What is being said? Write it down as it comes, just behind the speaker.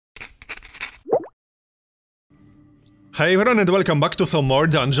Hey everyone and welcome back to some more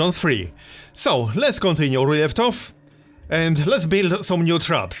Dungeons 3. So, let's continue where we left off, and let's build some new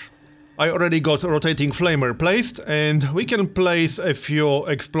traps. I already got rotating flamer placed, and we can place a few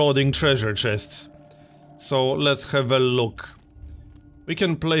exploding treasure chests. So, let's have a look. We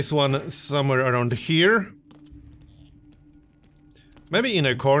can place one somewhere around here. Maybe in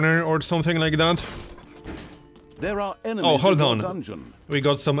a corner or something like that. There are enemies. Oh, hold in on. your dungeon. We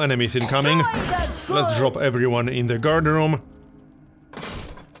got some enemies incoming. Let's drop everyone in the guard room.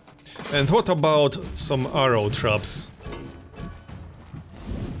 And what about some arrow traps?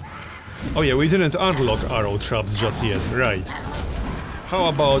 Oh yeah, we didn't unlock arrow traps just yet, right. How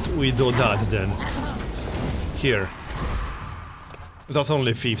about we do that then? Here. That's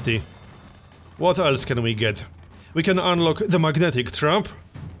only 50. What else can we get? We can unlock the magnetic trap.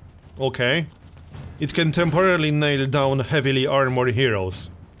 Okay. It can temporarily nail down heavily armored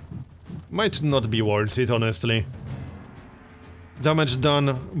heroes. Might not be worth it, honestly. Damage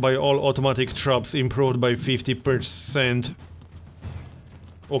done by all automatic traps improved by 50%.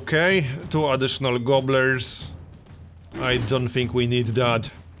 Okay, 2 additional gobblers. I don't think we need that.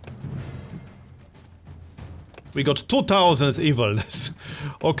 We got 2000 evilness.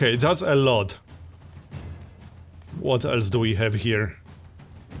 Okay, that's a lot. What else do we have here?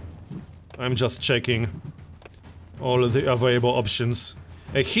 I'm just checking all of the available options.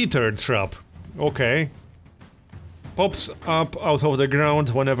 A heater trap. Okay. Pops up out of the ground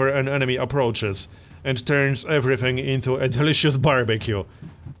whenever an enemy approaches and turns everything into a delicious barbecue.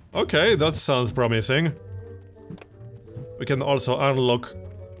 Okay, that sounds promising. We can also unlock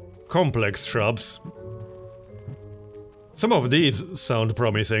complex traps. Some of these sound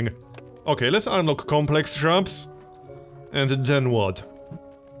promising. Okay, let's unlock complex traps. And then what?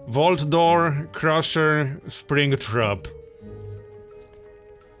 Vault door, crusher, spring trap.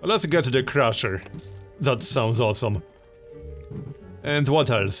 Let's get the crusher. That sounds awesome. And what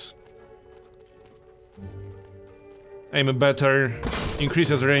else? Aim better,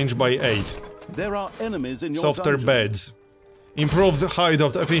 increases range by 8. There are enemies in your Softer dungeon. beds. Improves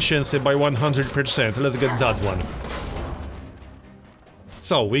hideout efficiency by 100%. Let's get that one.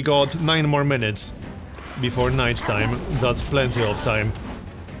 So, we got 9 more minutes before nighttime. That's plenty of time.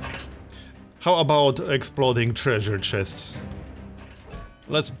 How about exploding treasure chests?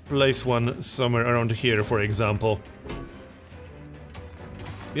 Let's place one somewhere around here, for example.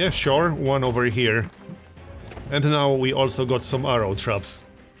 Yeah, sure, one over here. And now we also got some arrow traps.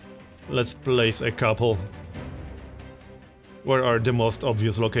 Let's place a couple. Where are the most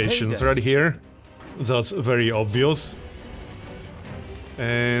obvious locations? Hey, right here. That's very obvious.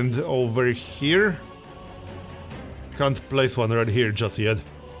 And over here. Can't place one right here just yet.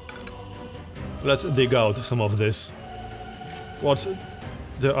 Let's dig out some of this. What's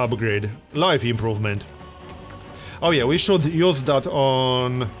the upgrade? Life improvement. Oh yeah, we should use that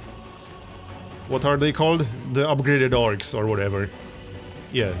on... What are they called? The upgraded orcs or whatever.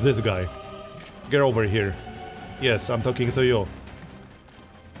 Yeah, this guy. Get over here. Yes, I'm talking to you.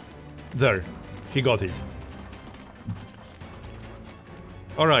 There. He got it.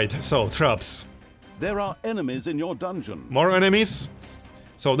 Alright, so, traps. There are enemies in your dungeon. More enemies?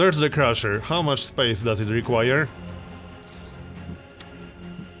 So there's the crusher. How much space does it require?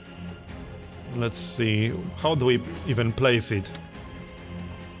 Let's see. How do we even place it?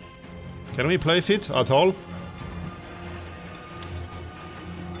 Can we place it at all?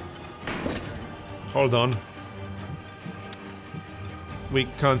 Hold on. We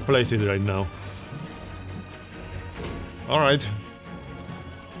can't place it right now. Alright.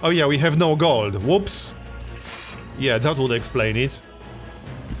 Oh yeah, we have no gold. Whoops. Yeah, that would explain it.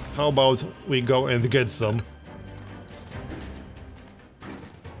 How about we go and get some?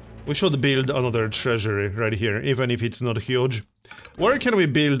 We should build another treasury right here, even if it's not huge. Where can we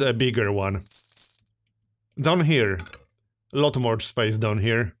build a bigger one? Down here. A lot more space down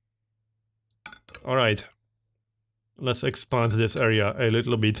here. Alright. Let's expand this area a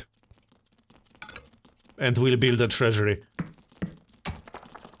little bit. And we'll build a treasury.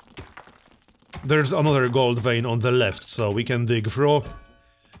 There's another gold vein on the left, so we can dig through.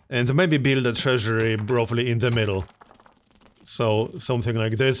 And maybe build a treasury roughly in the middle. So, something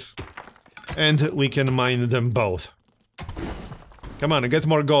like this. And we can mine them both. Come on, get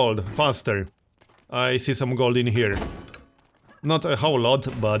more gold, faster. I see some gold in here. Not a whole lot,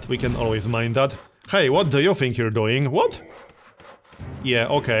 but we can always mine that. Hey, what do you think you're doing? What? Yeah,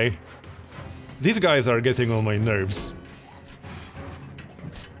 okay. These guys are getting on my nerves.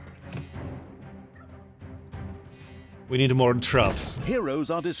 We need more traps. Heroes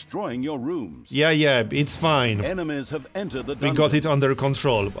are destroying your rooms. Yeah, it's fine. Enemies have entered the We dungeon. got it under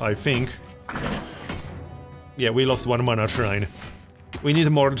control, I think. Yeah, we lost one mana shrine. We need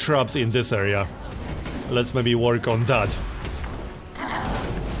more traps in this area. Let's maybe work on that.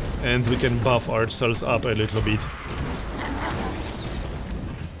 And we can buff ourselves up a little bit.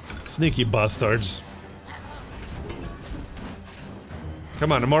 Sneaky bastards.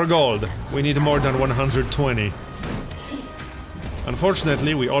 Come on, more gold. We need more than 120.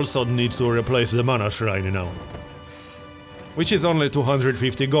 Unfortunately, we also need to replace the mana shrine now. Which is only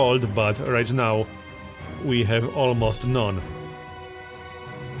 250 gold, but right now we have almost none.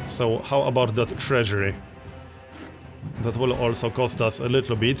 So how about that treasury? That will also cost us a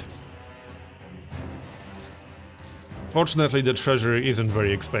little bit. Fortunately, the treasury isn't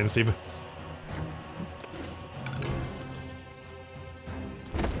very expensive.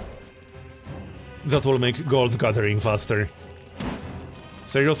 That will make gold gathering faster.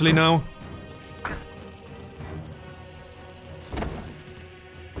 Seriously now?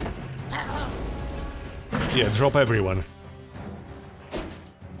 Yeah, drop everyone.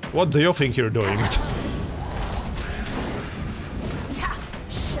 What do you think you're doing?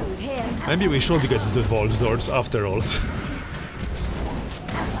 Maybe we should get the vault doors after all.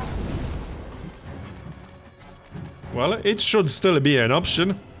 Well, it should still be an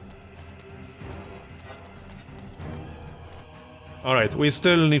option. Alright, we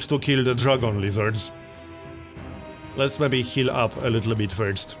still need to kill the dragon lizards. Let's maybe heal up a little bit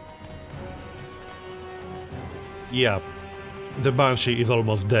first. Yeah, the banshee is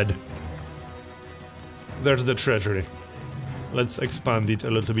almost dead. There's the treasury. Let's expand it a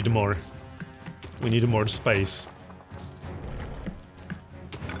little bit more. We need more space.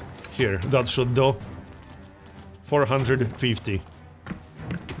 Here, that should do. 450.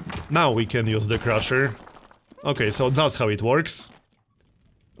 Now we can use the crusher. Okay, so that's how it works.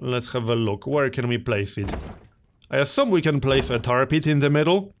 Let's have a look. Where can we place it? I assume we can place a tar pit in the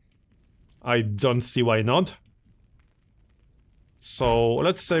middle. I don't see why not. So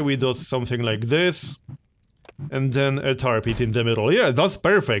let's say we do something like this. And then a tar pit in the middle. Yeah, that's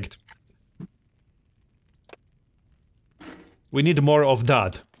perfect. We need more of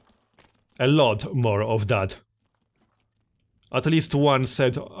that. A lot more of that. At least one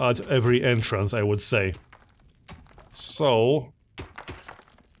set at every entrance, I would say. So...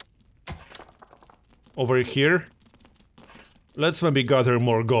 over here. Let's maybe gather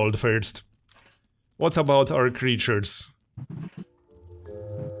more gold first. What about our creatures?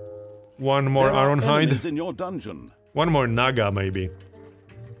 One more Ironhide. In your dungeon. One more Naga, maybe.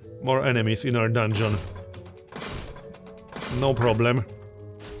 More enemies in our dungeon. No problem.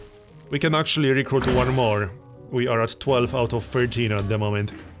 We can actually recruit one more. We are at 12 out of 13 at the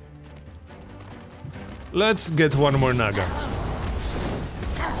moment. Let's get one more Naga.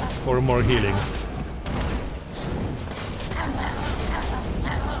 For more healing.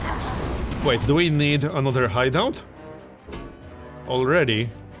 Wait, do we need another hideout? Already?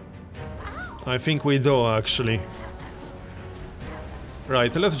 I think we do, actually.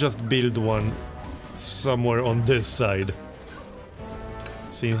 Right, let's just build one somewhere on this side.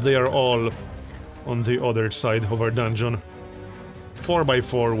 Since they are all on the other side of our dungeon.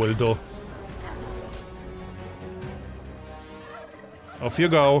 4x4 will do. Off you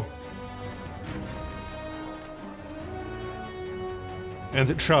go.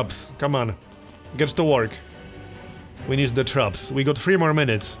 And traps, come on. Get to work. We need the traps. We got 3 more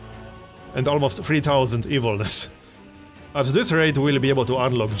minutes. And almost 3000 evilness. At this rate, we'll be able to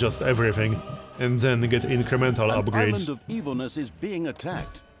unlock just everything. And then get incremental upgrades. An island of evilness is being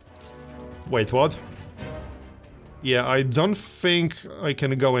attacked. Wait, what? Yeah, I don't think I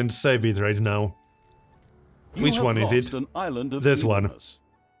can go and save it right now. Which one is it? An island of this one.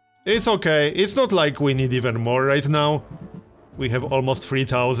 It's okay, it's not like we need even more right now. We have almost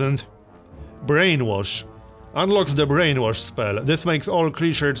 3000. Brainwash. Unlocks the Brainwash spell. This makes all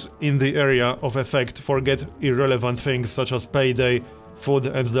creatures in the area of effect forget irrelevant things such as payday, food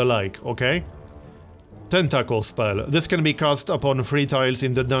and the like, okay? Tentacle spell. This can be cast upon 3 tiles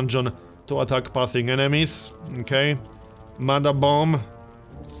in the dungeon to attack passing enemies, okay? Mana Bomb.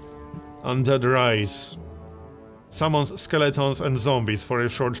 Undead Rise. Summons skeletons and zombies for a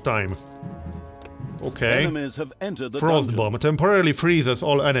short time. Okay. Enemies have entered the Frost dungeon. Bomb temporarily freezes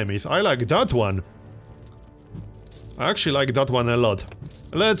all enemies. I like that one. I actually like that one a lot.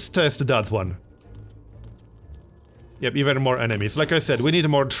 Let's test that one. Yep, even more enemies. Like I said, we need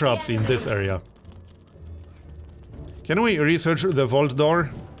more traps in this area. Can we research the vault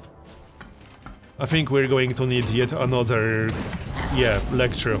door? I think we're going to need yet another... yeah,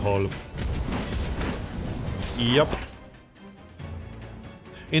 lecture hall. Yep.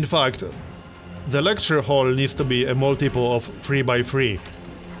 In fact, the lecture hall needs to be a multiple of 3x3.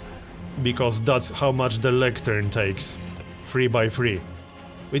 because that's how much the lectern takes. 3 by 3.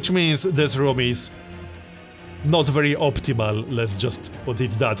 Which means this room is not very optimal, let's just put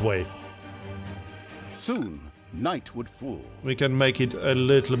it that way. Soon, night would fall. We can make it a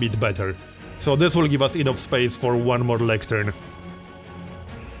little bit better. So this will give us enough space for one more lectern.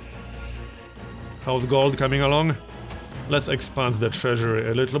 How's gold coming along? Let's expand the treasury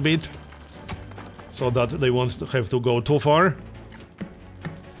a little bit, so that they won't have to go too far.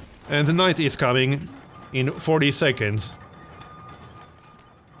 And night is coming in 40 seconds.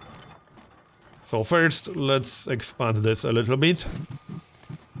 So first, let's expand this a little bit.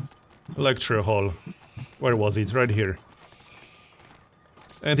 Lecture hall. Where was it? Right here.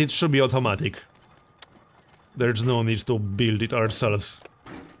 And it should be automatic. There's no need to build it ourselves.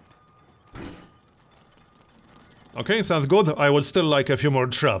 Okay, sounds good. I would still like a few more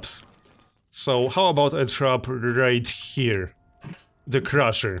traps. So how about a trap right here? The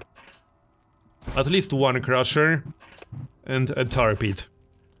crusher. At least one crusher and a tar pit.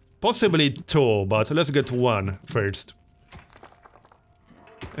 Possibly 2, but let's get 1 first.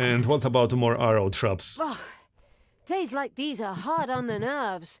 And what about more arrow traps? Oh, days like these are hard on the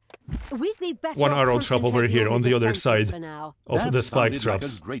nerves. We'd be better 1 arrow trap over here on the other side of That the spike sounded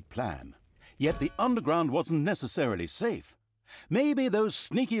traps. like a great plan. Yet the underground wasn't necessarily safe. Maybe those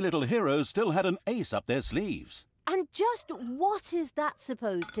sneaky little heroes still had an ace up their sleeves. And just what is that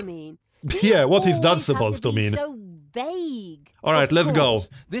supposed to mean? Yeah, what is that Always have supposed to be mean? So vague. Alright, let's go.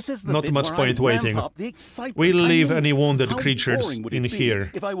 This is the Not bit much where point I ramp waiting. up the excitement. We'll I leave mean, any wounded how creatures boring would it in be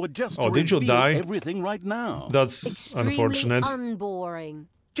here. If I were just Oh, to did you reveal die? everything right now. That's Extremely unfortunate. unboring.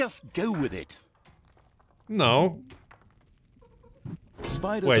 Just go with it. No.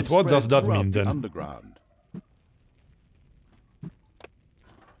 Spiders Wait, have what does spread that mean throughout the then? Underground.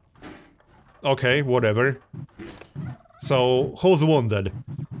 Okay, whatever. So, who's wounded?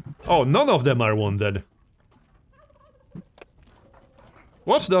 Oh, none of them are wounded.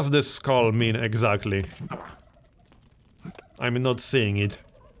 What does this skull mean exactly? I'm not seeing it.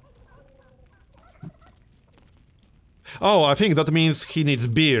 Oh, I think that means he needs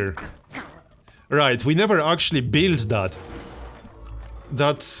beer. Right, we never actually built that.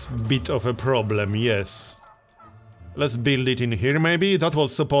 That's a bit of a problem, yes. Let's build it in here maybe? That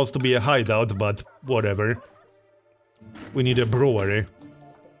was supposed to be a hideout, but whatever. We need a brewery.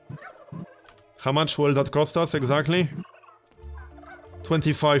 How much will that cost us exactly?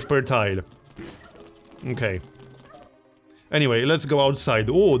 25 per tile. Okay. Anyway, let's go outside.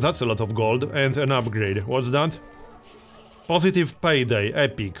 Oh, that's a lot of gold and an upgrade. What's that? Positive payday,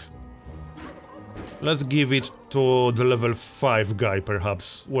 epic. Let's give it to the level 5 guy,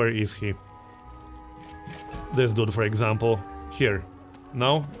 perhaps. Where is he? This dude, for example. Here.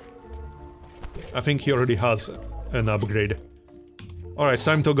 No? I think he already has an upgrade. Alright,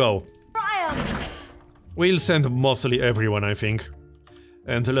 time to go. We'll send mostly everyone, I think.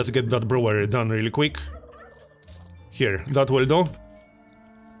 And let's get that brewery done really quick. Here, that will do.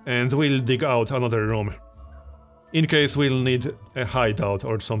 And we'll dig out another room. In case we'll need a hideout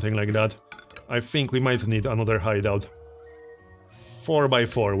or something like that. I think we might need another hideout. 4 by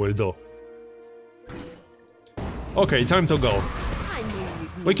 4 will do. Okay, time to go.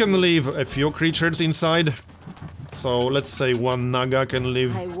 We can leave a few creatures inside. So let's say one Naga can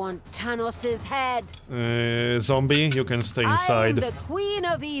live. I want Tanos's head. Zombie, you can stay inside. I am the Queen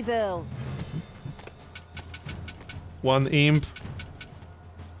of Evil. One imp.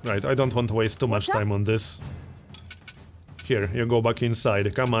 Right, I don't want to waste too much time on this. Here, you go back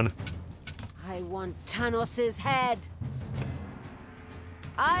inside, come on. I want Tanos's head.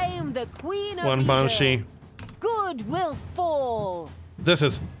 I am the Queen of One Evil. Banshee. Good will fall. This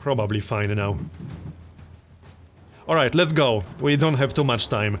is probably fine now. Alright, let's go. We don't have too much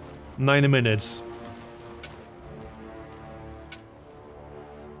time. 9 minutes.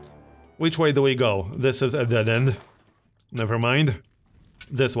 Which way do we go? This is a dead end. Never mind.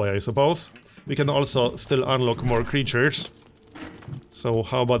 This way, I suppose. We can also still unlock more creatures. So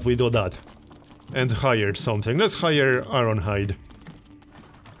how about we do that? And hire something. Let's hire Ironhide.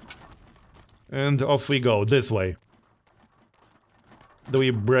 And off we go, this way. Do we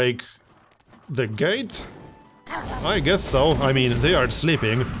break the gate? I guess so. I mean, they are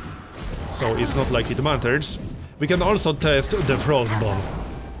sleeping, so it's not like it matters. We can also test the frost bomb.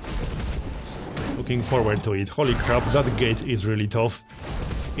 Looking forward to it. Holy crap, that gate is really tough.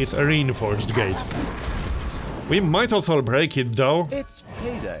 It's a reinforced gate. We might as well break it though. It's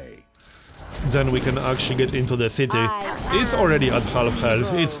payday. Then we can actually get into the city. It's already at half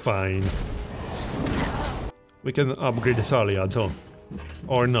health, it's fine. We can upgrade Thalia too.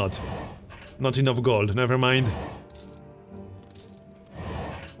 Or not. Not enough gold, never mind.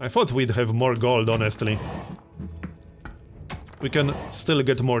 I thought we'd have more gold, honestly. We can still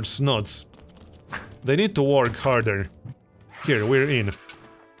get more snots. They need to work harder. Here, we're in.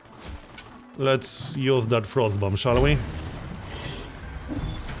 Let's use that frost bomb, shall we?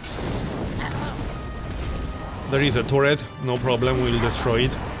 There is a turret, no problem, we'll destroy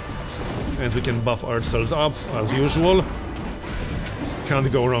it. And we can buff ourselves up, as usual.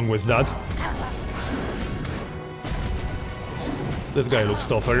 Can't go wrong with that. This guy looks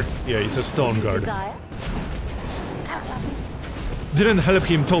tougher. Yeah, it's a stone guard. Didn't help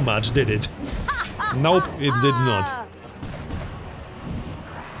him too much, did it? Nope, it did not.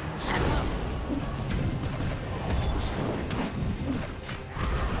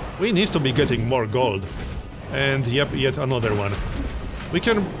 We need to be getting more gold. And yep, yet another one. We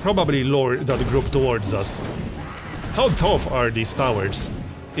can probably lure that group towards us. How tough are these towers?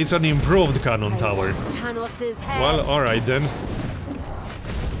 It's an improved cannon tower. Well, alright then.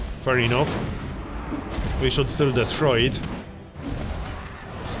 Fair enough. We should still destroy it.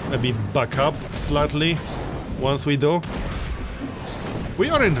 Maybe back up slightly once we do.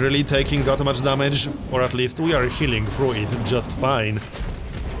 We aren't really taking that much damage, or at least we are healing through it just fine.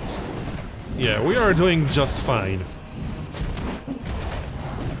 Yeah, we are doing just fine.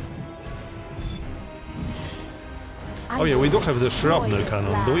 Oh yeah, we do have the shrapnel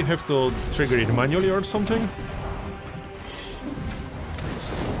cannon. Do we have to trigger it manually or something?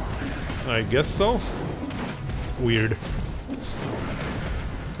 I guess so. Weird.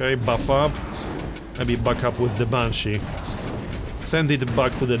 Okay, buff up. Maybe back up with the Banshee. Send it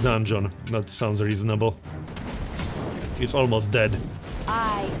back to the dungeon. That sounds reasonable. It's almost dead.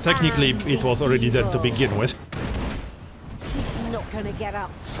 Technically, it was already dead to begin with. She's not gonna get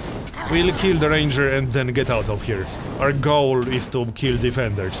up. We'll kill the ranger and then get out of here. Our goal is to kill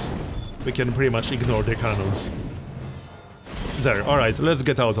defenders. We can pretty much ignore the cannons. There, alright, let's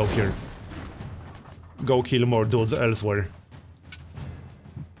get out of here. Go kill more dudes elsewhere.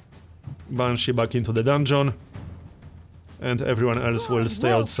 Banshee back into the dungeon. And everyone else will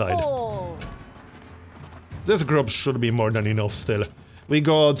stay outside. This group should be more than enough still. We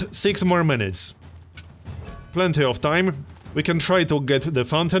got 6 more minutes. Plenty of time. We can try to get the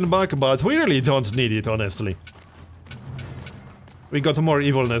fountain back, but we really don't need it, honestly. We got more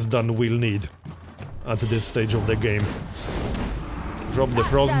evilness than we'll need at this stage of the game. Drop the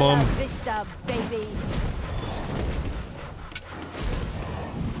frost bomb.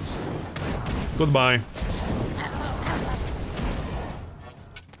 Goodbye.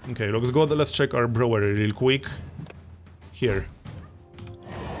 Okay, looks good. Let's check our brewery real quick. Here.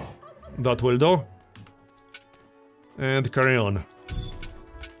 That will do. And carry on.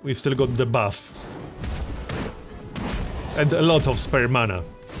 We still got the buff. And a lot of spare mana.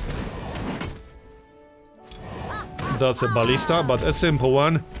 That's a ballista, but a simple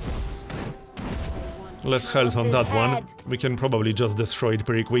one. Less health on that one. We can probably just destroy it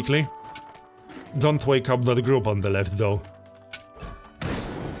pretty quickly. Don't wake up that group on the left, though.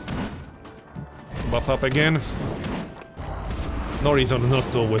 Buff up again. No reason not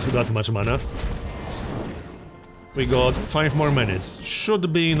to with that much mana. We got 5 more minutes.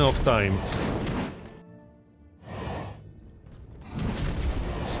 Should be enough time.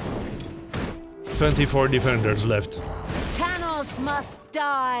 "24 defenders left. Thanos must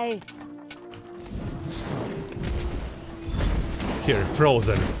die. Here,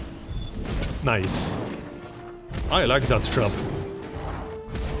 frozen. Nice. I like that trap.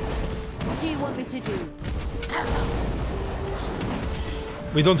 What do you want me to do?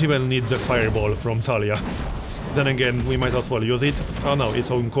 We don't even need the fireball from Thalia. Then again, we might as well use it. Oh no, it's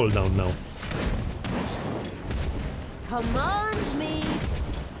on cooldown now. Command me.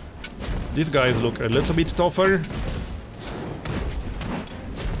 These guys look a little bit tougher.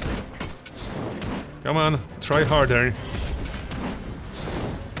 Come on, try harder.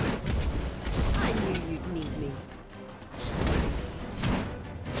 I knew you'd need me.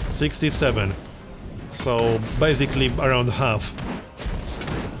 67. So basically around half.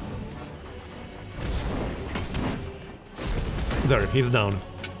 There, he's down.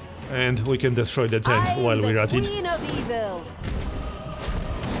 And we can destroy the tent while we're at it. Queen of Evil.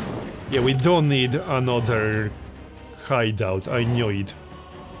 Yeah, we don't need another hideout, I knew it.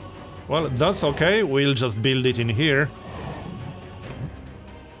 Well, that's okay, we'll just build it in here.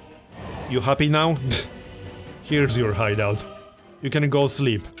 You happy now? Here's your hideout. You can go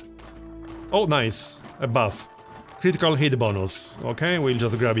sleep. Oh, nice. A buff. Critical hit bonus. Okay, we'll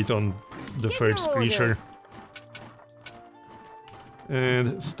just grab it on the first creature.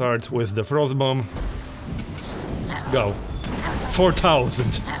 And start with the frost bomb. Go.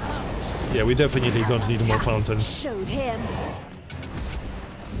 4,000. Yeah, we definitely don't need more fountains. Showed him.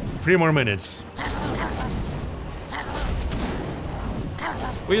 3 more minutes.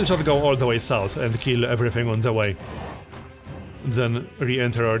 We'll just go all the way south and kill everything on the way. Then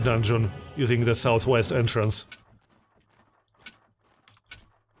re-enter our dungeon using the southwest entrance.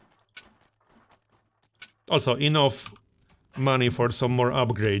 Also, enough money for some more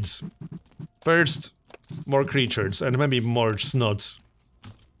upgrades. First, more creatures and maybe more snots.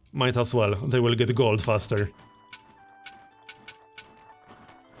 Might as well, they will get gold faster.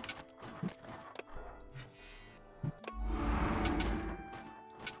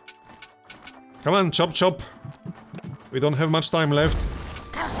 Come on, chop chop. We don't have much time left.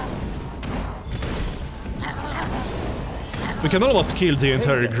 We can almost kill the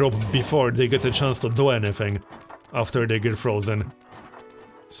entire group before they get a chance to do anything, after they get frozen.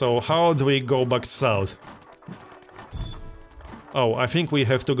 So how do we go back south? Oh, I think we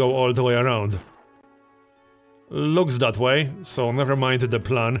have to go all the way around. Looks that way, so never mind the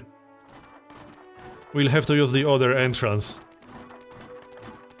plan. We'll have to use the other entrance.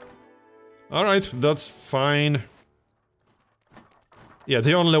 Alright, that's fine. Yeah,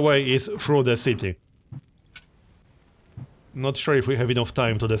 the only way is through the city. Not sure if we have enough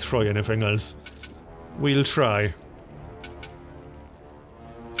time to destroy anything else. We'll try.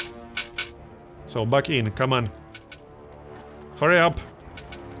 So, back in, come on. Hurry up!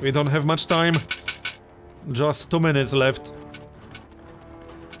 We don't have much time. Just 2 minutes left.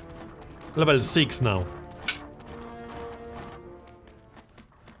 Level 6 now.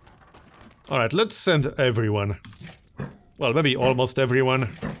 Alright, let's send everyone. Well, maybe almost everyone.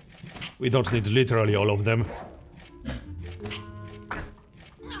 We don't need literally all of them.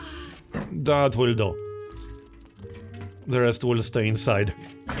 That will do. The rest will stay inside.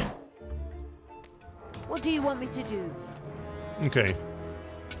 What do you want me to do? Okay.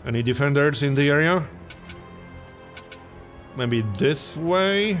 Any defenders in the area? Maybe this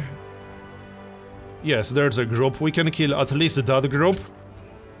way? Yes, there's a group. We can kill at least that group.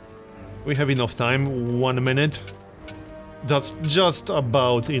 We have enough time, 1 minute. That's just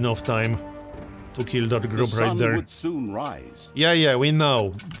about enough time to kill that group right there. Would soon rise. Yeah, we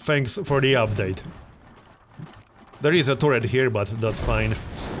know. Thanks for the update. There is a turret here, but that's fine.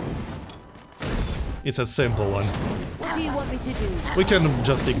 It's a simple one. What do you want me to do? We can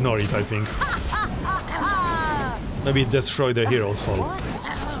just ignore it, I think. Maybe destroy the hero's hall.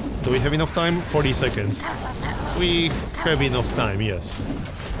 What? Do we have enough time? 40 seconds. We have enough time, yes.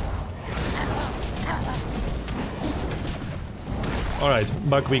 Alright,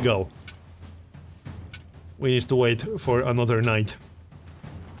 back we go. We need to wait for another night.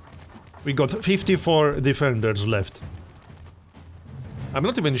 We got 54 defenders left. I'm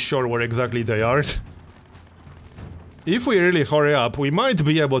not even sure where exactly they are. If we really hurry up, we might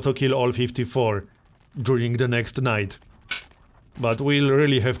be able to kill all 54 during the next night. But we'll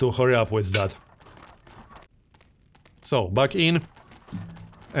really have to hurry up with that. So, back in.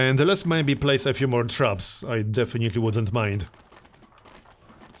 And let's maybe place a few more traps. I definitely wouldn't mind.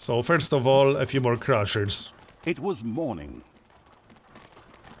 So, first of all, a few more crushers. It was morning.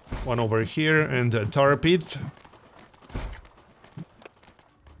 One over here and a tar pit.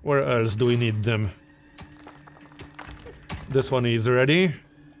 Where else do we need them? This one is ready.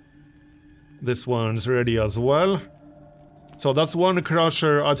 This one's ready as well. So that's one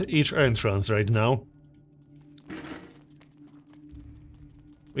crusher at each entrance right now.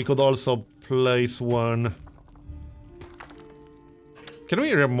 We could also place one... Can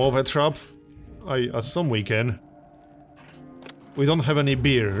we remove a trap? I assume we can. We don't have any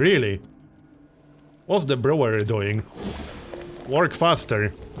beer, really? What's the brewery doing? Work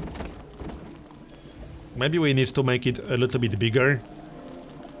faster. Maybe we need to make it a little bit bigger.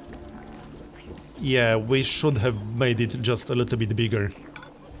 Yeah, we should have made it just a little bit bigger.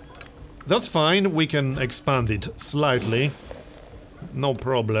 That's fine, we can expand it slightly. No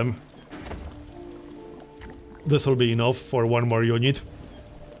problem. This will be enough for one more unit.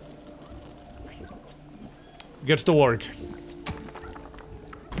 Get to work.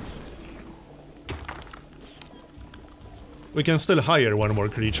 We can still hire one more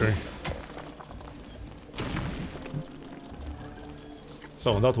creature.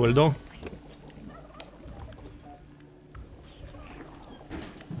 So, that will do.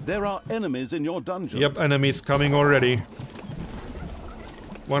 There are enemies in your dungeon. Yep, enemies coming already.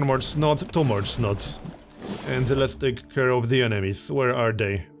 One more snot, 2 more snots. And let's take care of the enemies. Where are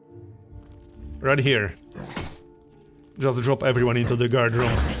they? Right here. Just drop everyone into the guard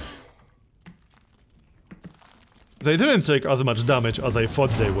room. They didn't take as much damage as I thought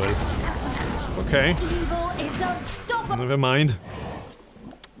they would. Okay. Evil is unstoppable. Never mind.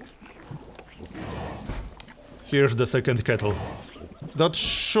 Here's the second kettle. That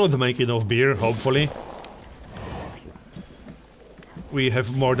should make enough beer, hopefully. We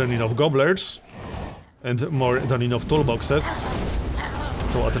have more than enough gobblers. And more than enough toolboxes.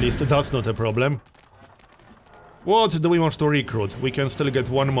 So at least that's not a problem. What do we want to recruit? We can still get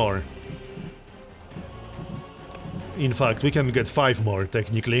one more. In fact, we can get 5 more,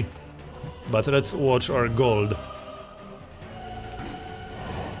 technically. But let's watch our gold.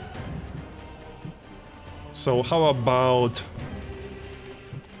 So how about...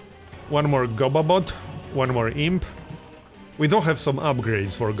 one more Gobabot, one more Imp. We don't have some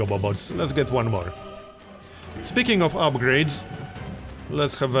upgrades for Gobabots. Let's get one more. Speaking of upgrades,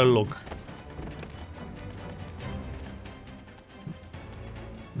 let's have a look.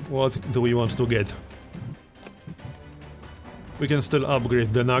 What do we want to get? We can still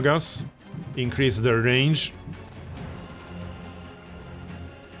upgrade the Nagas, increase their range.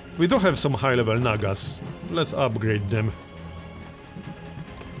 We do have some high-level Nagas. Let's upgrade them.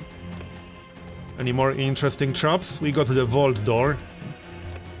 Any more interesting traps? We got the vault door,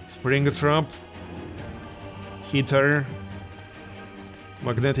 spring trap, heater,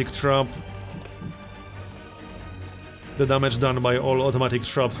 magnetic trap. The damage done by all automatic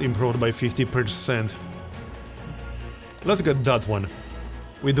traps improved by 50%. Let's get that one.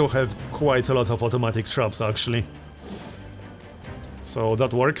 We do have quite a lot of automatic traps, actually. So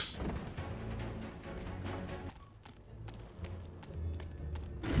that works.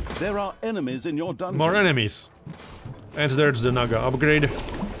 There are enemies in your dungeon. More enemies. And there's the Naga upgrade.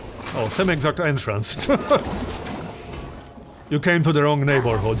 Oh, same exact entrance. You came to the wrong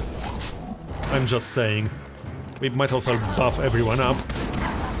neighborhood. I'm just saying. We might also buff everyone up.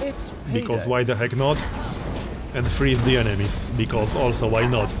 Because why the heck not? And freeze the enemies, because also why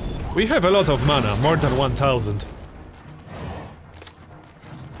not? We have a lot of mana, more than 1000.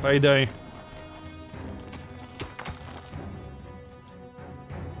 Payday.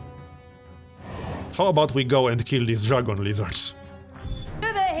 How about we go and kill these dragon lizards?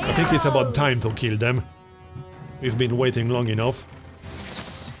 I think it's about time to kill them. We've been waiting long enough.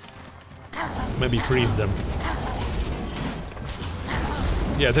 Maybe freeze them.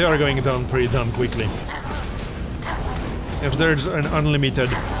 Yeah, they are going down pretty damn quickly. If there's an unlimited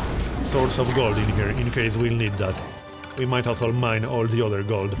source of gold in here, in case we'll need that. We might also mine all the other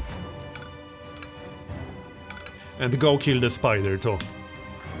gold. And go kill the spider too.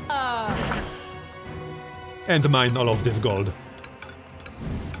 And mine all of this gold.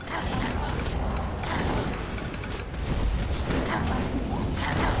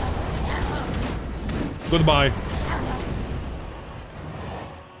 Goodbye.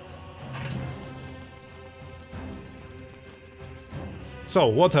 So,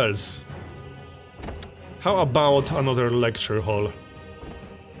 what else? How about another lecture hall?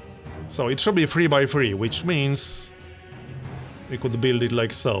 So, it should be 3 by 3, which means we could build it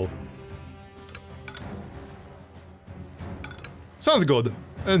like so. Sounds good.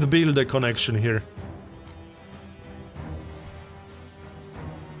 And build a connection here.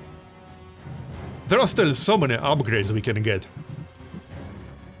 There are still so many upgrades we can get.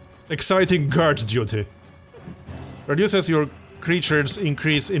 Exciting guard duty. Reduces your creature's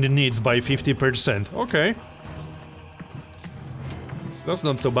increase in needs by 50%. Okay. That's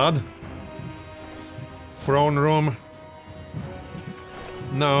not too bad. Throne room.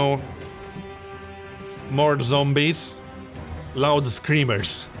 No. More zombies. Loud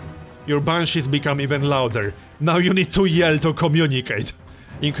screamers. Your banshees become even louder. Now you need to yell to communicate.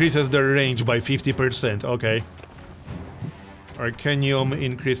 Increases their range by 50%. Okay. Arcanium,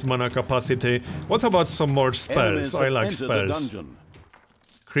 increased mana capacity. What about some more spells? I like spells.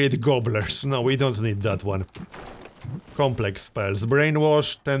 Create gobblers. No, we don't need that one. Complex spells.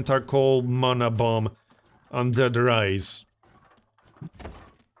 Brainwash, Tentacle, Mana Bomb, Undead Rise.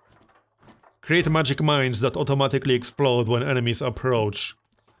 Create magic mines that automatically explode when enemies approach.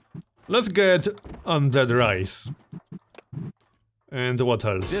 Let's get Undead Rise. And what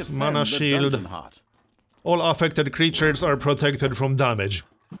else? Mana Shield. All affected creatures are protected from damage,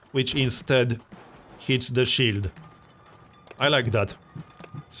 which instead hits the shield. I like that.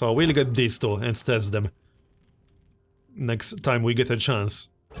 So we'll get these two and test them. Next time we get a chance.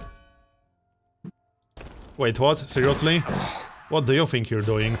 Wait, what? Seriously? What do you think you're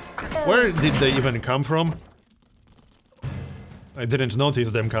doing? Where did they even come from? I didn't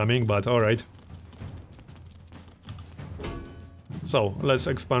notice them coming, but alright. So, let's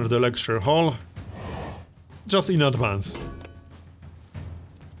expand the lecture hall. Just in advance.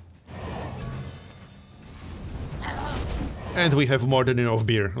 And we have more than enough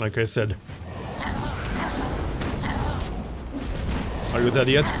beer, like I said. Are you dead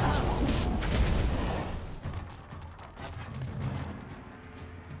yet?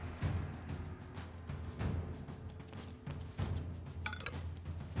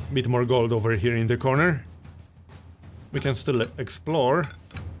 Bit more gold over here in the corner. We can still explore.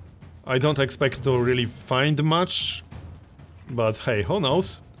 I don't expect to really find much, but hey, who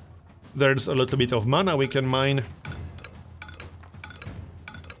knows? There's a little bit of mana we can mine.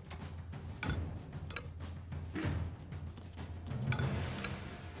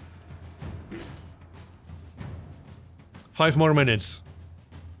 Five more minutes.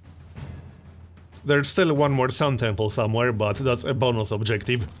 There's still one more sun temple somewhere, but that's a bonus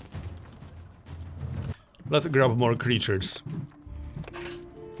objective. Let's grab more creatures.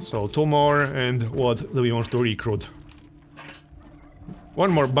 So 2 more, and what do we want to recruit?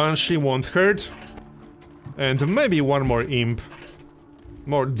 One more banshee won't hurt. And maybe one more imp.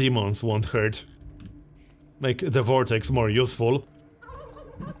 More demons won't hurt. Make the vortex more useful.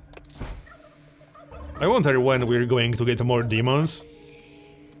 I wonder when we're going to get more demons.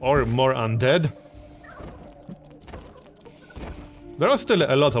 Or more undead. There are still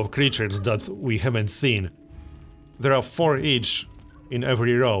a lot of creatures that we haven't seen. There are 4 each in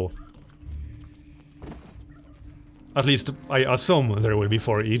every row. At least I assume there will be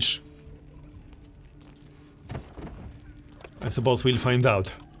 4 each. I suppose we'll find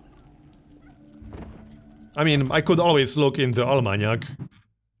out. I mean, I could always look in the Almanac.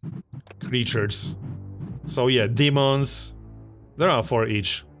 Creatures. So yeah, demons. There are 4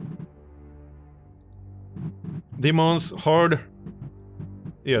 each. Demons, horde.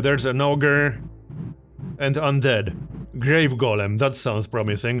 Yeah, there's an ogre. And undead. Grave golem, that sounds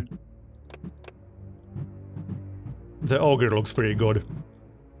promising. The ogre looks pretty good.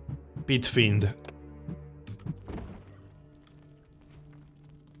 Pit fiend.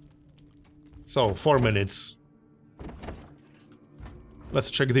 So, 4 minutes. Let's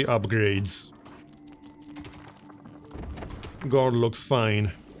check the upgrades. Gold looks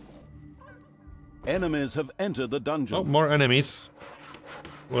fine. Enemies have entered the dungeon. Oh, more enemies.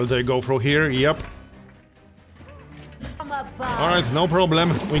 Will they go through here? Yep. Alright, no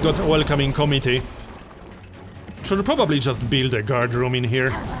problem. We got a welcoming committee. Should probably just build a guard room in here.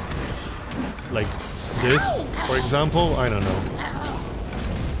 Like this, for example? I don't know.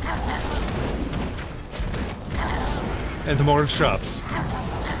 And more traps.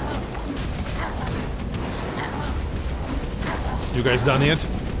 You guys done yet?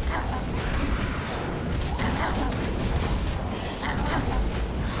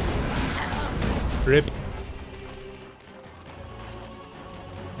 Rip.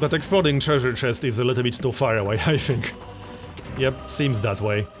 That exploding treasure chest is a little bit too far away, I think. Yep, seems that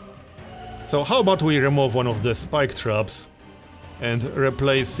way. So how about we remove one of the spike traps and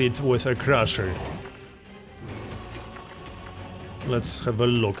replace it with a crusher? Let's have a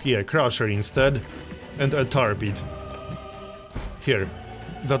look. Yeah, crusher instead. And a tar pit. Here.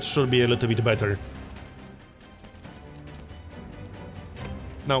 That should be a little bit better.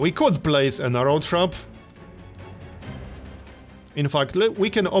 Now we could place an arrow trap. In fact, we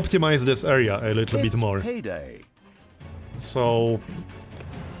can optimize this area a little bit more. Payday. So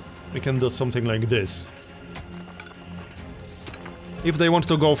we can do something like this. If they want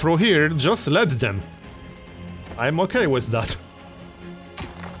to go through here, just let them. I'm okay with that.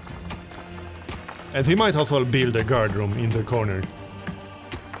 And we might as well build a guard room in the corner.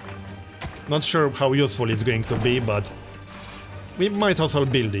 Not sure how useful it's going to be, but we might as well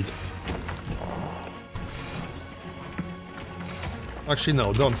build it. Actually,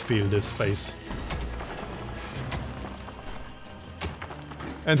 no, don't fill this space.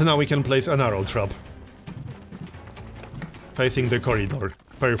 And now we can place an arrow trap. Facing the corridor.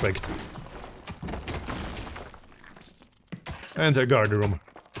 Perfect. And a guard room.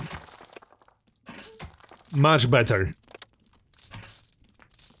 Much better.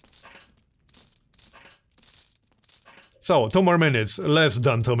 So, 2 more minutes. Less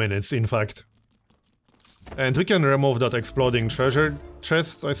than 2 minutes, in fact. And we can remove that exploding treasure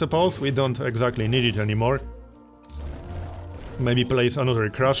chest, I suppose. We don't exactly need it anymore. Maybe place another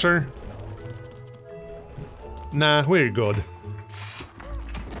crusher. Nah, we're good.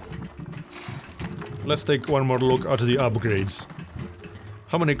 Let's take one more look at the upgrades.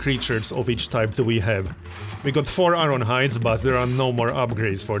 How many creatures of each type do we have? We got 4 iron hides, but there are no more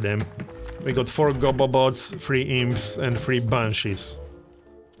upgrades for them. We got 4 gobobots, 3 imps, and 3 banshees.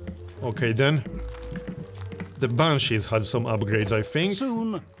 Okay then. The banshees had some upgrades, I think.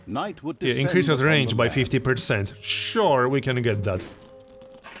 Soon, night would yeah, increases range by 50%. Sure, we can get that.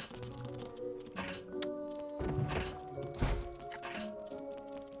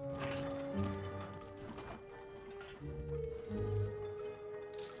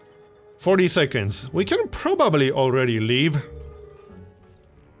 "40 seconds. We can probably already leave.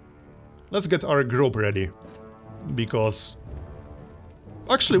 Let's get our group ready. Because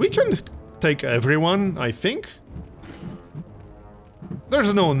Actually, we can take everyone, I think.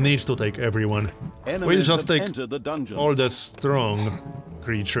 There's no need to take everyone. Enemies We'll just have take entered the dungeon. all the strong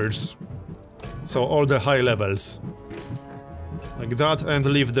creatures. So all the high levels. Like that, and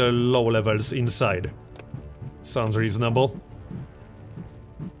leave the low levels inside. Sounds reasonable.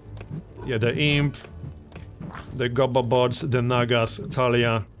 Yeah, the Imp, the Gobobots, the Nagas,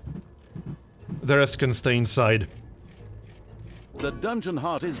 Talia. The rest can stay inside. The dungeon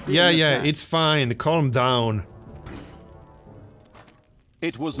heart is being Yeah, attacked. it's fine, calm down.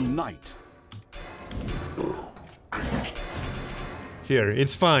 It was night. Here,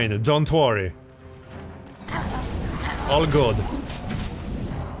 it's fine, don't worry. All good.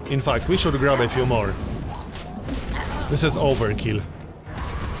 In fact, we should grab a few more. This is overkill.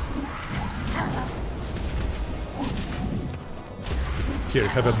 Here,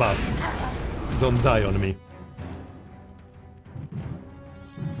 have a bath. Don't die on me.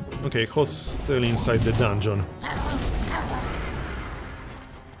 Okay, who's still inside the dungeon?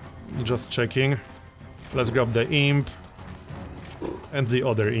 Just checking. Let's grab the Imp. And the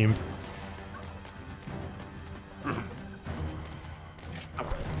other Imp.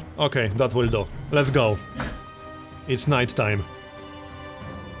 Okay, that will do. Let's go. It's night time.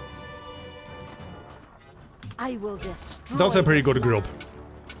 I will destroy That's a pretty this good land. group.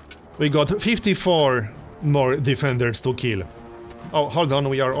 We got 54 more defenders to kill. Oh, hold on,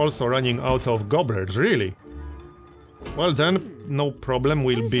 we are also running out of gobblers, really? Well then, no problem,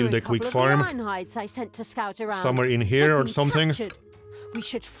 we'll Those build are a quick couple of farm. the ironhides I sent to scout around. Somewhere in They've here or been something. captured. We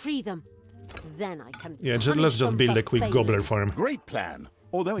should free them. Then I can. Yeah, punish let's just them build for a quick failing. gobbler farm. Great plan.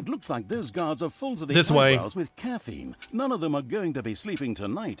 Although it looks like those guards are full to the This way. eyebrows with caffeine. None of them are going to be sleeping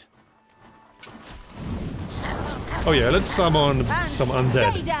tonight. Oh yeah, let's summon And some stay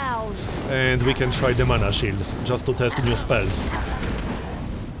undead. down. And we can try the mana shield, just to test new spells.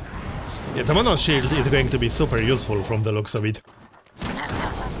 Yeah, the mana shield is going to be super useful from the looks of it.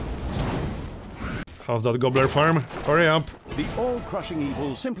 How's that gobbler farm? Hurry up! The all-crushing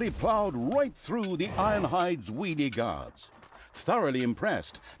evil simply plowed right through the Ironhide's weedy guards. Thoroughly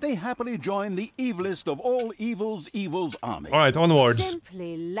impressed, they happily joined the evilest of all evil's army. Alright, onwards.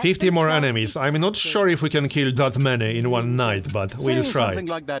 Simply let 50 more themselves enemies. be I'm not captured. sure if we can kill that many in one night, but we'll Saying try. something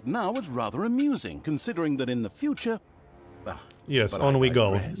like that now is rather amusing, considering that in the future... Yes, but on I we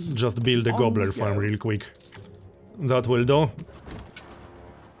go. digress. Just build a On gobbler we farm go. real quick. That will do.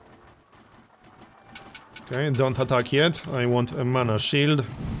 Okay, don't attack yet. I want a mana shield.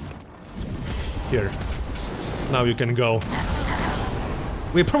 Here. Now you can go.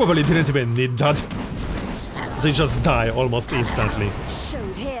 We probably didn't even need that. They just die almost instantly.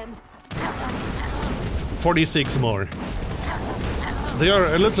 Showed him. 46 more. They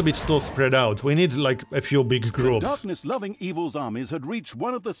are a little bit too spread out. We need like a few big groups. Darkness-loving evil's armies had reached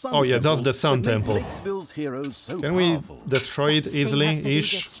one of the sun Oh yeah, that's temples the sun that made temple. Lakesville's heroes so Can we powerful. destroy it Thing has to be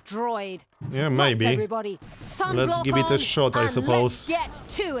easily-ish? destroyed. Yeah, Right, maybe. everybody. Let's Sunblock give it a on, shot, I and suppose. Let's get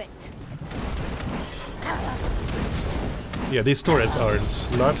to it. Yeah, these turrets are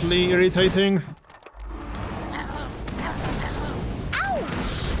slightly irritating.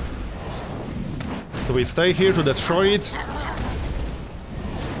 Do we stay here to destroy it?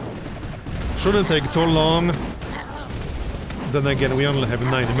 Shouldn't take too long. Then again, we only have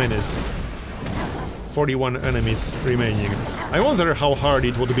 9 minutes. 41 enemies remaining. I wonder how hard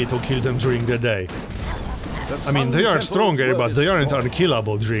it would be to kill them during the day. The I mean, they Sun are Temple's stronger, word but is they aren't strong.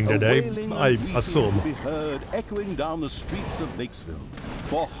 unkillable during the A day, wailing I and weeping assume. could be heard echoing down the streets of Lakesville.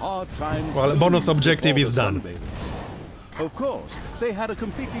 For hard times. Well, soon bonus before objective the is done. sunbathers. Of course, they had a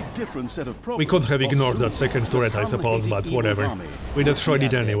completely different set of problems. We could have for ignored soon that second the turret, I suppose, sun-hating but evil's whatever. army We destroyed it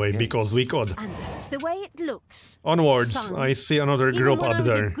would be at their anyway, gates. because we could. And that's the way it looks. Onwards, Sun. I see another Even group when up I was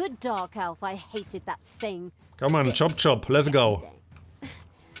there. a good dark elf, I hated that thing. Come on, chop chop, let's go.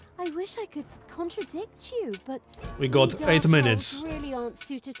 I wish I could contradict you, but We got we 8 dark minutes elves really aren't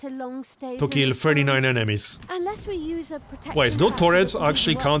suited to long stays to in kill the 39 sun. enemies. Unless we use a protection. Wait, do hat turrets that we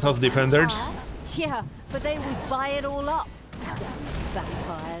actually work count as on defenders? fire. Yeah, but they would buy it all up. Damn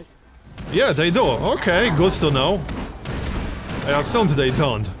vampires. Yeah, they do. Okay, good to know. I assumed they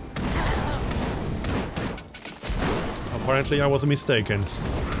don't. Apparently I was mistaken.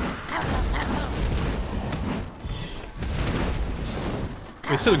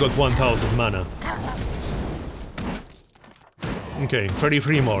 We still got 1000 mana. Okay,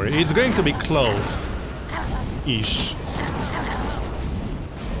 33 more. It's going to be close. Ish.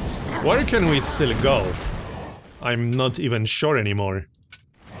 Where can we still go? I'm not even sure anymore.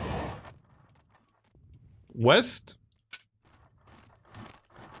 West?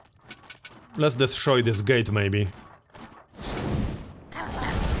 Let's destroy this gate, maybe.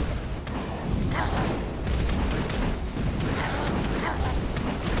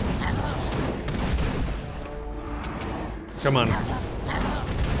 Come on.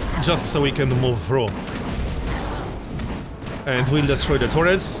 Just so we can move through. And we'll destroy the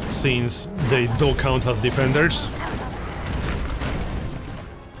turrets, since they do count as defenders.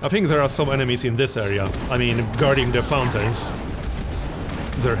 I think there are some enemies in this area. I mean, guarding the fountains.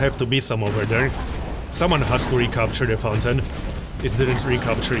 There have to be some over there. Someone had to recapture the fountain. It didn't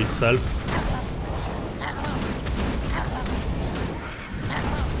recapture itself.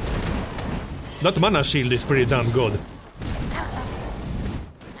 That mana shield is pretty damn good.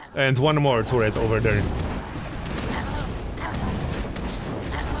 And one more turret over there.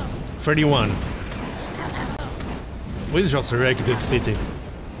 31. We'll just wreck this city.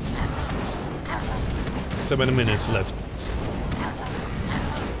 7 minutes left.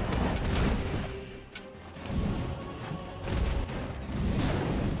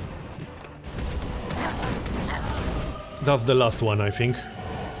 That's the last one, I think.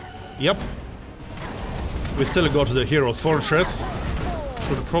 Yep. We still got the Hero's Fortress.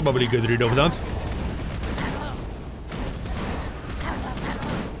 Should probably get rid of that.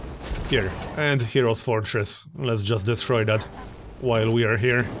 Here, and Hero's Fortress. Let's just destroy that while we are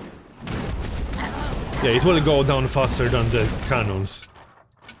here. Yeah, it will go down faster than the cannons.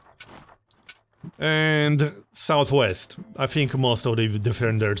 And southwest. I think most of the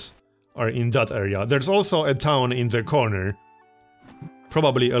defenders are in that area. There's also a town in the corner.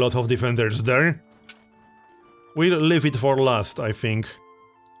 Probably a lot of defenders there. We'll leave it for last, I think.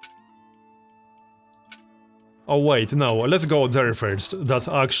 Oh wait, no, let's go there first. That's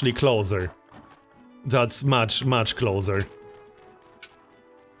actually closer. That's much closer.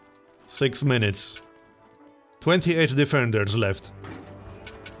 6 minutes. 28 defenders left.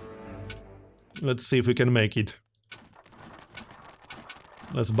 Let's see if we can make it.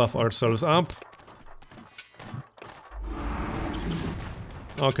 Let's buff ourselves up.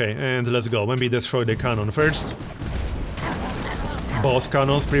 Okay, and let's go. Maybe destroy the cannon first. Both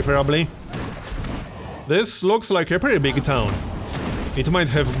cannons, preferably. This looks like a pretty big town. It might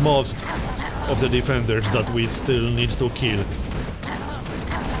have most of the defenders that we still need to kill.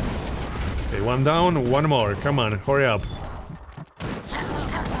 Okay, one down, one more. Come on, hurry up.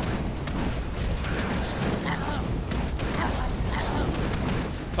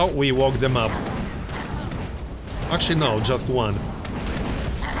 Oh, we walked them up. Actually, no, just one.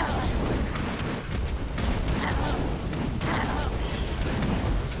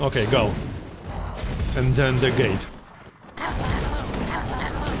 Okay, go. And then the gate.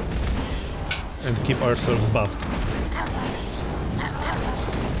 And keep ourselves buffed.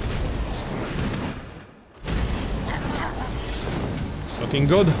 Looking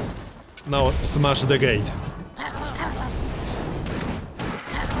good. Now smash the gate.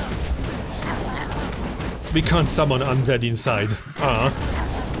 We can't summon undead inside.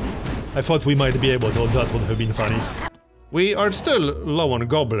 I thought we might be able to, that would have been funny. We are still low on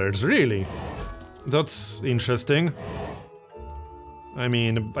gobblers, really? That's interesting. I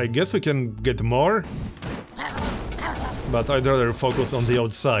mean, I guess we can get more? But I'd rather focus on the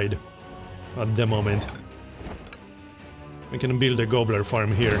outside at the moment. We can build a gobbler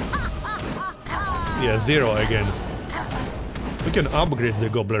farm here. Yeah, 0 again. We can upgrade the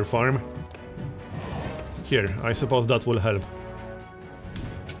gobbler farm. Here, I suppose that will help.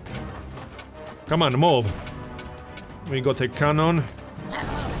 Come on, move! We got a cannon.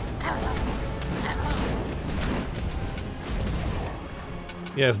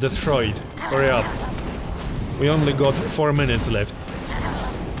 Yes, destroyed. Hurry up. We only got 4 minutes left.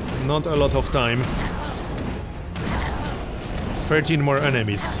 Not a lot of time. 13 more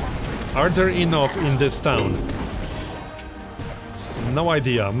enemies. Are there enough in this town? No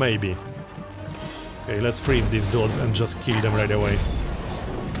idea, maybe. Okay, let's freeze these dudes and just kill them right away.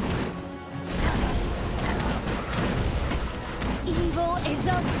 Evil is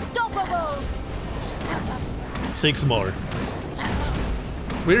unstoppable! 6 more.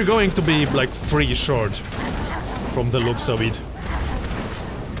 We're going to be like 3 short from the looks of it.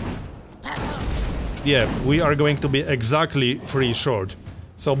 Yeah, we are going to be exactly 3 short.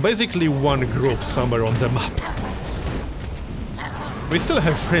 So basically one group somewhere on the map. We still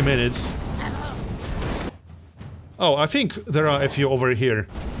have 3 minutes. Oh, I think there are a few over here.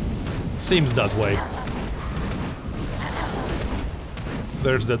 Seems that way.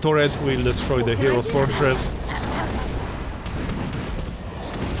 There's the turret, we'll destroy the Hero's Fortress.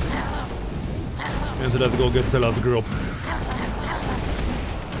 And let's go get the last group.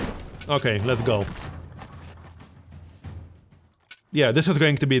 Okay, let's go. Yeah, this is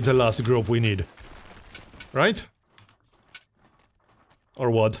going to be the last group we need. Right? Or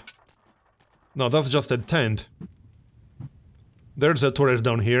what? No, that's just a tent. There's a turret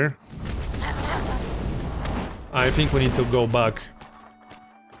down here. I think we need to go back.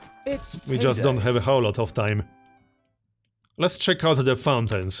 We just don't have a whole lot of time. Let's check out the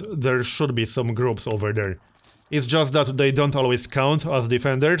fountains. There should be some groups over there. It's just that they don't always count as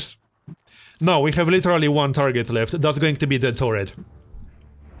defenders. No, we have literally one target left. That's going to be the turret.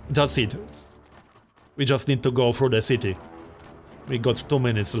 That's it. We just need to go through the city. We got 2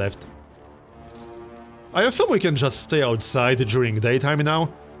 minutes left. I assume we can just stay outside during daytime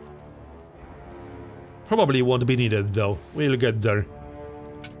now. Probably won't be needed though. We'll get there.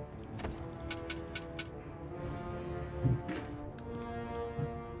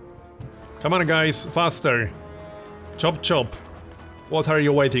 Come on guys, faster. Chop chop. What are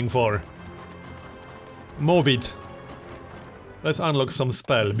you waiting for? Move it. Let's unlock some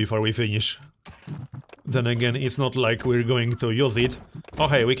spell before we finish. Then again, it's not like we're going to use it. Oh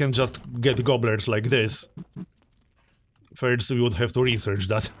hey, we can just get gobblers like this. First we would have to research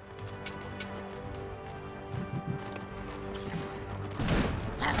that.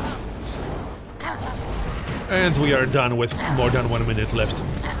 And we are done with more than 1 minute left.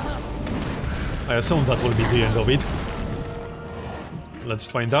 I assume that will be the end of it. Let's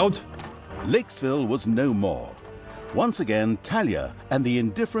find out. Lakesville was no more. Once again, Talia and the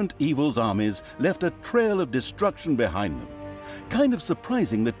indifferent Evil's armies left a trail of destruction behind them. Kind of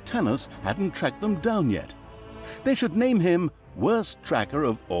surprising that Tanos hadn't tracked them down yet. They should name him Worst Tracker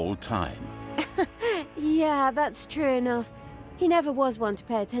of All Time. Yeah, that's true enough. He never was one to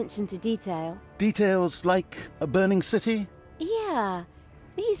pay attention to detail. Details like a burning city? Yeah,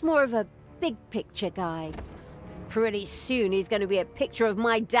 he's more of a big picture guy. Pretty soon he's going to be a picture of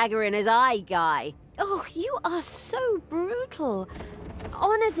my dagger in his eye guy. Oh, you are so brutal.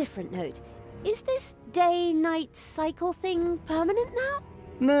 On a different note, is this day-night cycle thing permanent now?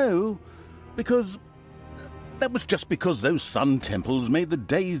 No, because... that was just because those sun temples made the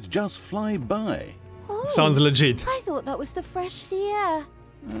days just fly by. Oh, sounds legit. I thought that was the fresh sea air.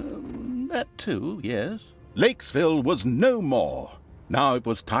 That too, yes. Lakesville was no more. Now it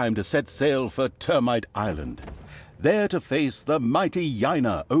was time to set sail for Termite Island. There to face the mighty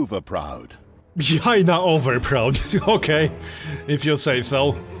Yaina Overproud. Yaina Overproud. Okay, if you say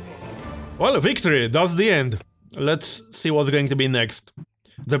so. Well, victory, that's the end. Let's see what's going to be next.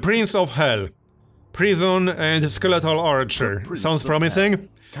 The Prince of Hell. Prison and Skeletal Archer. Sounds promising.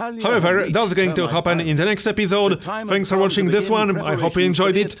 However, that's going to happen in the next episode. Thanks for watching this one. I hope you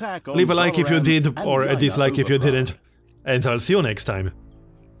enjoyed it. Leave a like if you did, or a dislike if you didn't. And I'll see you next time.